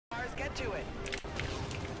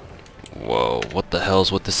Whoa, what the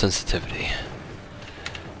hell's with the sensitivity?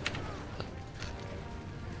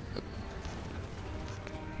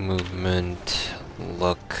 Movement,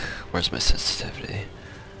 look, where's my sensitivity?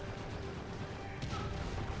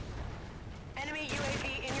 Enemy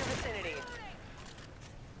UAV in your vicinity.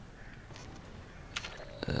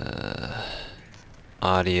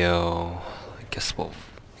 Audio, I guess we'll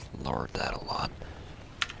lower that a lot.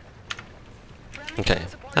 Okay,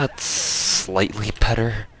 that's slightly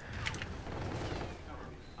better.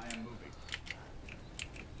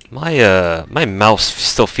 My mouse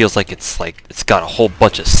still feels like it's got a whole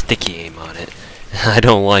bunch of sticky aim on it. I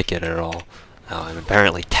don't like it at all. Oh, and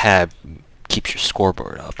apparently tab keeps your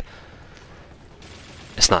scoreboard up.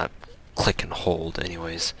 It's not click and hold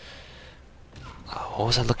anyways. What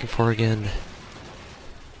was I looking for again?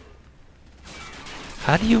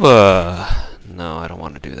 How do you no, I don't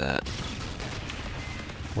want to do that.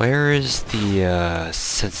 Where is the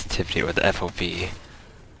sensitivity or the FOV?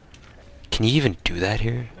 Can you even do that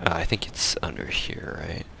here? I think it's under here,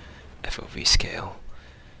 right? FOV scale.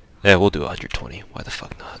 Yeah, we'll do 120. Why the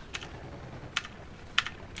fuck not?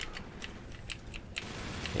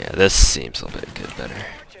 Yeah, this seems a bit good better.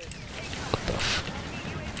 What the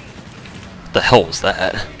what the hell was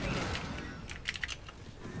that?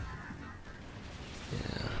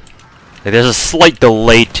 Yeah. Like, there's a slight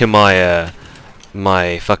delay to my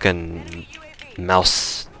my fucking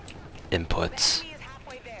mouse inputs.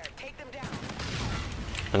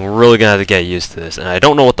 I'm really gonna have to get used to this, and I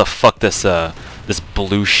don't know what the fuck this this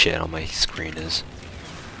blue shit on my screen is.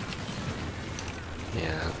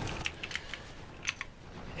 Yeah.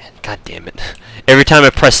 And god damn it! Every time I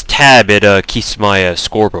press tab, it keeps my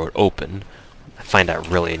scoreboard open. I find that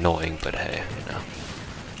really annoying, but hey, you know.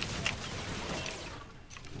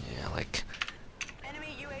 Yeah, like.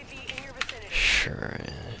 Sure.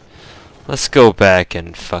 Let's go back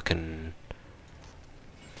and fucking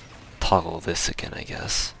toggle this again, I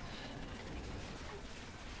guess.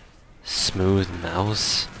 Smooth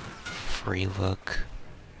mouse, free look.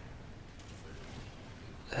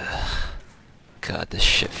 Ugh. God, this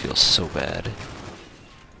shit feels so bad.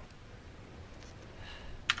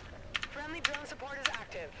 Friendly drone support is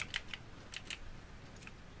active.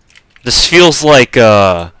 This feels like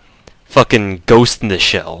fucking Ghost in the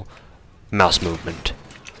Shell mouse movement.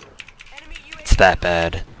 It's that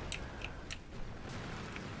bad.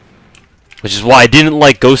 Which is why I didn't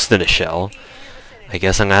like Ghost in a Shell. I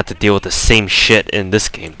guess I'm gonna have to deal with the same shit in this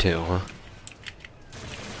game too, huh?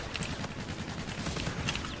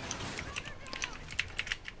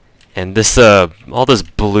 And this all this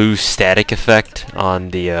blue static effect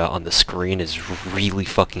on the screen is really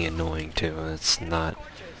fucking annoying too. It's not.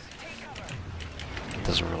 It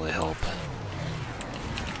doesn't really help.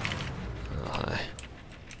 Oh, hi.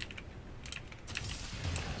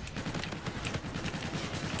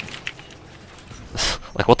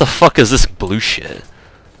 Like, what the fuck is this blue shit?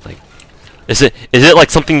 Like, is it like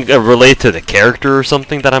something related to the character or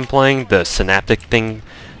something that I'm playing? The synaptic thing,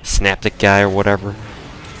 synaptic guy or whatever.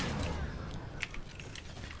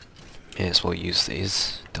 May as well use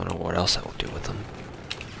these. Don't know what else I will do with them.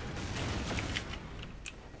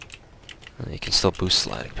 You can still boost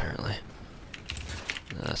slide apparently.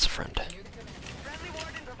 No, that's a friend. Friendly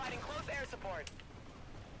warden providing close air support.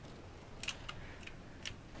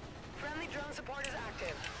 Friendly drone support is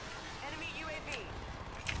active. Enemy UAV.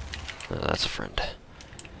 No, that's a friend.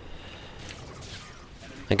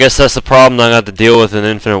 I guess that's the problem I got to deal with in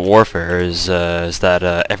Infinite Warfare is that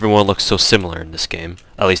everyone looks so similar in this game.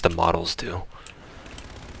 At least the models do.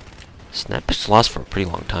 Snap lasts for a pretty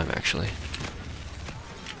long time actually.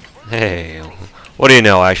 Hey, what do you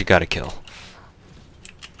know? I actually got a kill.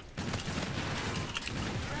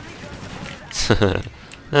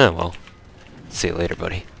 Well. See you later,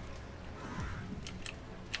 buddy.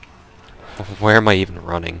 Where am I even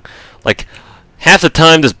running? Like, half the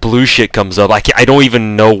time this blue shit comes up, I don't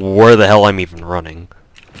even know where the hell I'm even running.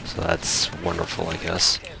 So that's wonderful, I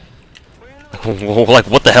guess. Like,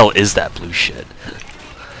 what the hell is that blue shit?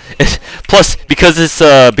 Plus, because it's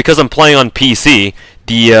because I'm playing on PC,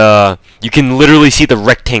 you can literally see the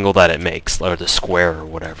rectangle that it makes, or the square or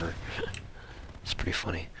whatever. It's pretty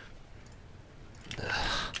funny.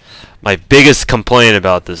 My biggest complaint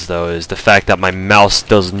about this though is the fact that my mouse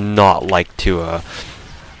does not like to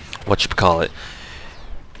whatchamacallit.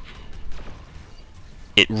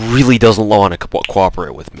 It really doesn't want to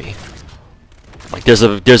cooperate with me. Like there's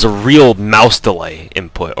a real mouse delay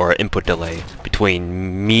input or input delay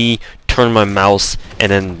between me turning my mouse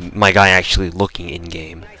and then my guy actually looking in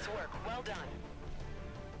game. Nice work. Well done.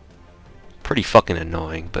 Pretty fucking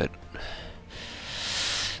annoying, but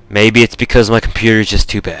Maybe it's because my computer's just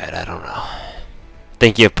too bad. I don't know.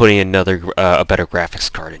 Thinking of putting another a better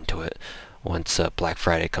graphics card into it once Black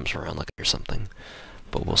Friday comes around, like or something.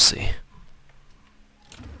 But we'll see.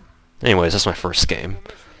 Anyways, that's my first game.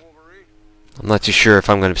 I'm not too sure if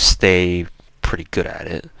I'm going to stay pretty good at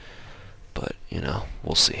it, but you know,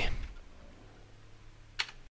 we'll see.